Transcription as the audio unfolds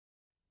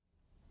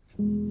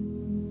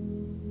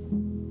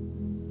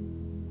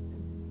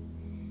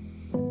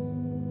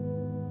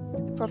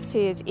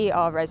property is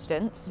ER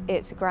Residence.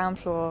 It's a ground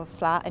floor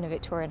flat in a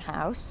Victorian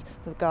house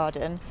with a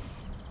garden,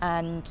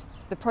 and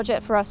the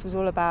project for us was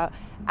all about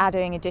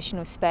adding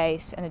additional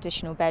space and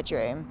additional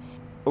bedroom.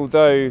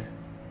 Although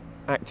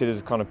acted as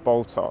a kind of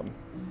bolt-on,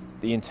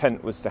 the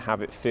intent was to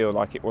have it feel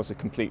like it was a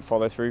complete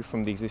follow-through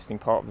from the existing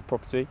part of the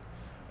property,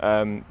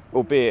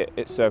 albeit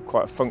it's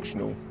quite a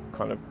functional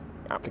kind of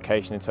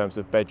application in terms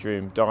of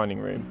bedroom,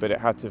 dining room, but it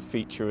had to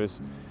feature as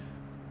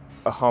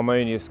a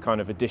harmonious kind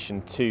of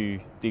addition to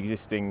the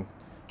existing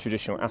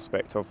traditional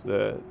aspect of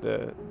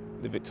the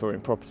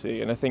Victorian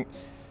property. And I think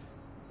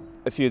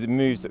a few of the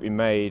moves that we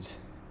made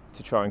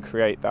to try and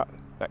create that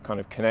kind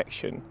of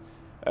connection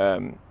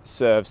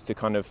serves to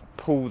kind of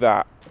pull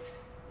that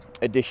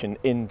addition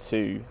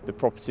into the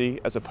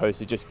property as opposed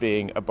to just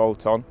being a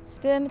bolt-on.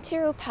 The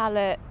material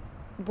palette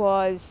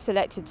was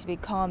selected to be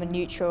calm and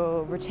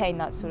neutral, retain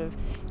that sort of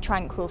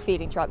tranquil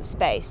feeling throughout the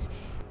space.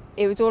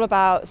 It was all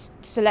about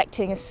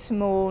selecting a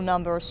small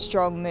number of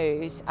strong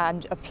moves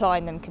and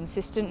applying them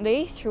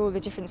consistently through all the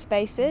different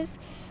spaces.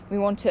 We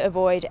want to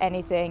avoid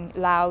anything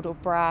loud or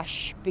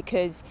brash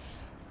because,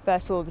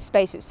 first of all, the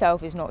space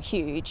itself is not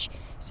huge,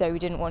 so we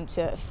didn't want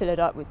to fill it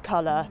up with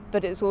colour,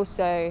 but it's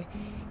also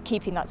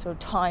keeping that sort of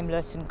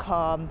timeless and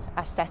calm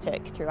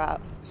aesthetic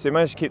throughout. So we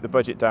managed to keep the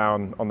budget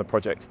down on the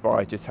project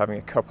by just having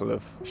a couple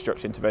of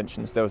structural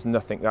interventions. There was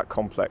nothing that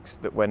complex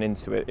that went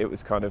into it. It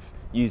was kind of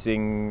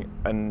using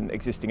an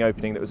existing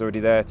opening that was already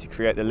there to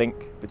create the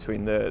link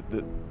between the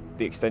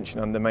extension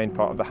and the main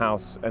part of the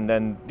house, and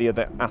then the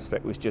other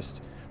aspect was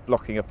just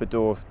blocking up a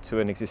door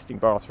to an existing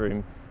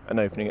bathroom and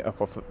opening it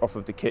up off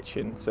of the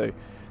kitchen. So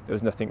there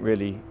was nothing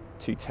really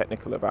too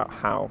technical about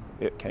how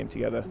it came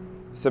together.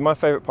 So my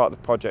favourite part of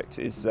the project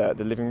is the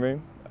living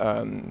room.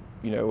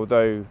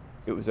 Although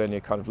it was only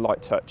a kind of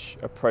light touch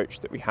approach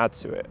that we had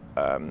to it,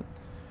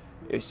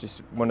 it's just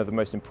one of the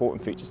most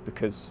important features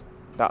because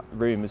that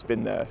room has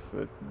been there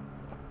for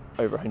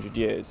over 100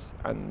 years,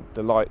 and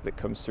the light that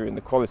comes through and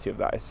the quality of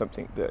that is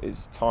something that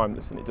is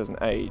timeless and it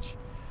doesn't age.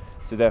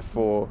 So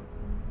therefore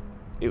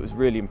it was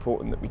really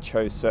important that we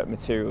chose certain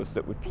materials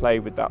that would play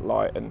with that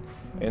light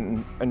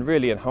and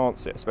really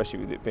enhance it, especially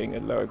with it being a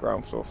lower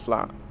ground floor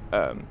flat.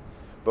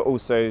 But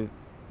also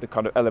the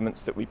kind of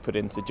elements that we put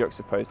in to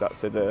juxtapose that.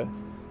 So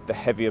the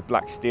heavier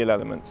black steel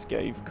elements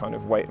gave kind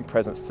of weight and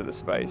presence to the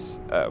space,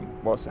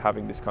 whilst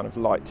having this kind of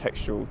light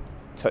textural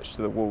touch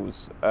to the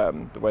walls.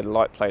 The way the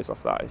light plays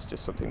off that is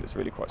just something that's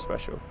really quite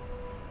special.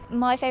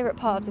 My favourite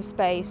part of the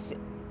space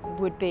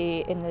would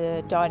be in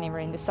the dining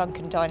room, the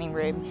sunken dining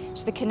room.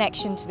 Just the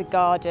connection to the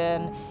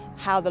garden,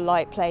 how the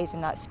light plays in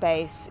that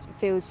space. It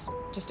feels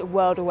just a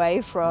world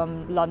away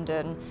from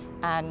London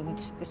and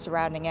the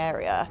surrounding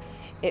area.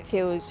 You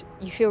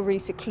feel really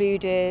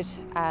secluded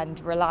and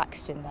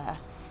relaxed in there,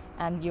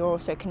 and you're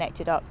also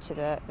connected up to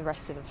the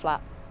rest of the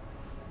flat.